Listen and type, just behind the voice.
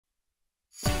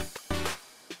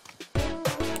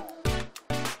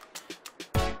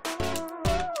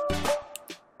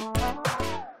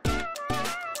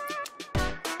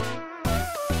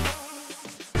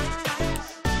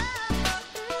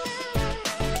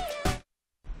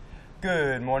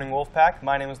Good morning, Wolfpack.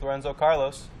 My name is Lorenzo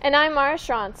Carlos. And I'm Mara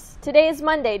Schrantz. Today is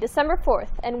Monday, December 4th,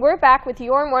 and we're back with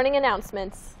your morning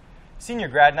announcements. Senior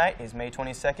Grad Night is May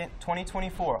 22nd,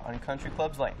 2024 on Country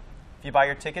Clubs Lane. If you buy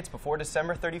your tickets before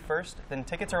December 31st, then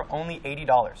tickets are only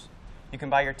 $80. You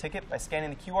can buy your ticket by scanning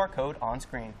the QR code on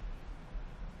screen.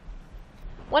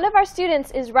 One of our students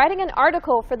is writing an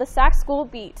article for the Sac School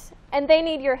Beat, and they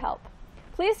need your help.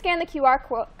 Please scan the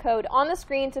QR code on the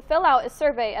screen to fill out a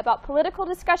survey about political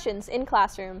discussions in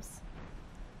classrooms.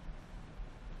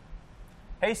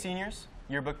 Hey seniors,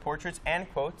 yearbook portraits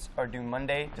and quotes are due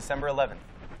Monday, December 11th.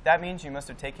 That means you must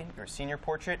have taken your senior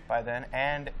portrait by then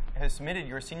and have submitted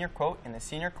your senior quote in the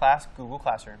senior class Google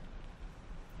Classroom.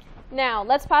 Now,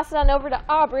 let's pass it on over to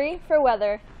Aubrey for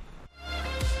weather.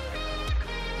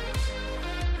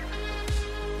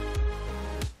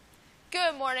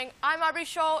 Good morning, I'm Aubrey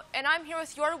Scholl, and I'm here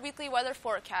with your weekly weather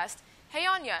forecast. Hey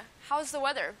Anya, how's the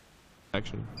weather? I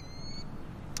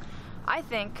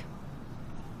think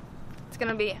it's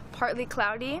going to be partly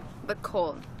cloudy, but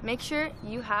cold. Make sure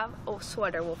you have a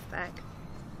sweater, Wolfpack.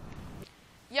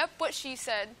 Yep, what she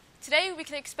said. Today we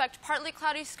can expect partly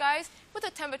cloudy skies with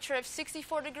a temperature of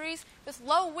 64 degrees with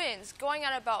low winds going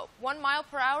at about 1 mile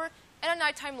per hour and a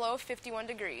nighttime low of 51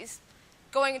 degrees.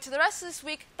 Going into the rest of this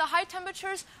week, the high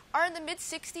temperatures are in the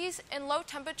mid-60s and low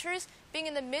temperatures being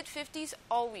in the mid-50s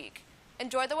all week.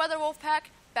 Enjoy the weather, Wolfpack.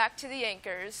 Back to the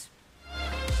anchors.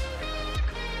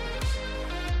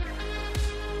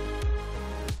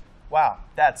 Wow,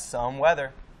 that's some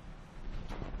weather.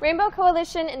 Rainbow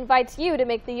Coalition invites you to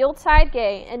make the Yuletide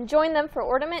gay and join them for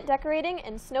ornament decorating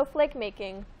and snowflake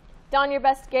making. Don your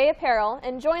best gay apparel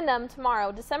and join them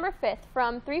tomorrow, December 5th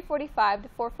from 3:45 to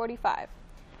 4:45.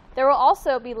 There will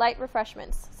also be light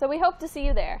refreshments, so we hope to see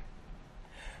you there.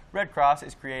 Red Cross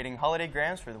is creating holiday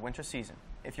grams for the winter season.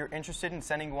 If you're interested in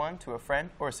sending one to a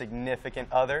friend or a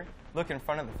significant other, look in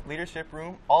front of the leadership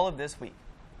room all of this week.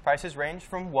 Prices range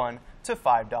from $1 to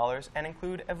 $5 and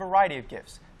include a variety of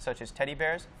gifts, such as teddy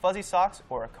bears, fuzzy socks,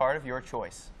 or a card of your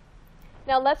choice.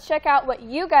 Now let's check out what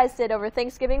you guys did over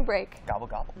Thanksgiving break. Gobble,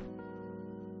 gobble.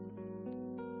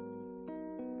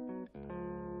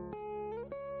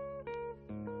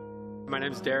 My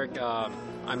name is Derek.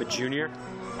 I'm a junior.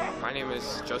 My name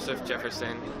is Joseph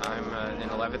Jefferson. I'm in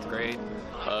 11th grade.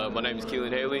 My name is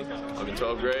Keelan Haley. I'm in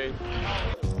 12th grade.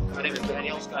 My name is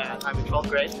Daniel. I'm in 12th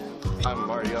grade. I'm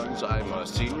Marty Youngs. I'm a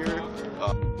senior.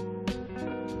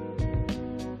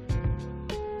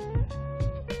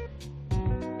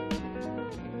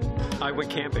 I went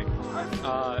camping.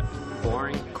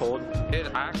 Boring, cold. I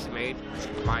actually made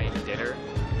my dinner,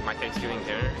 my Thanksgiving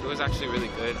dinner. It was actually really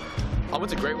good. I went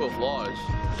to Great Wolf Lodge.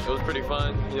 It was pretty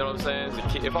fun, you know what I'm saying? As a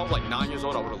kid, if I was like 9 years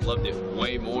old, I would have loved it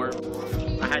way more.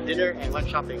 I had dinner and went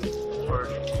shopping for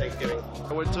Thanksgiving.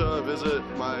 I went to visit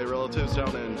my relatives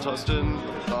down in Tustin.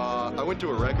 I went to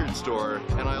a record store,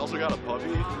 and I also got a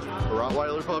puppy, a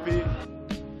Rottweiler puppy.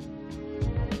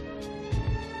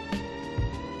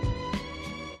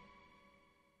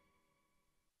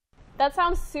 That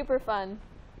sounds super fun.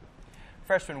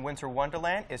 Freshman Winter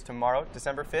Wonderland is tomorrow,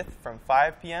 December 5th from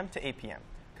 5 p.m. to 8 p.m.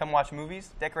 Come watch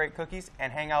movies, decorate cookies,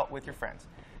 and hang out with your friends.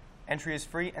 Entry is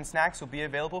free and snacks will be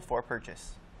available for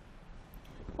purchase.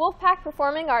 Wolfpack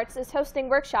Performing Arts is hosting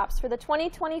workshops for the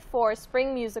 2024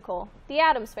 spring musical, The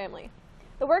Addams Family.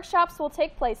 The workshops will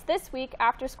take place this week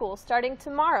after school, starting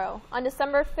tomorrow on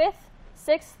December 5th,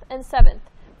 6th, and 7th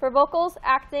for vocals,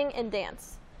 acting, and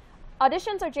dance.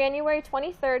 Auditions are January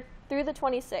 23rd through the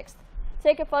 26th.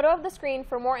 Take a photo of the screen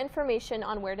for more information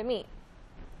on where to meet.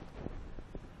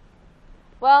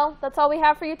 Well, that's all we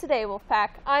have for you today,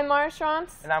 Wolfpack. I'm Mara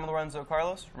Schrantz. And I'm Lorenzo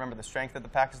Carlos. Remember, the strength of the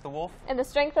pack is the wolf. And the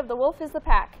strength of the wolf is the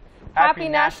pack. Happy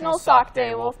National Sock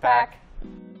Day, Wolfpack.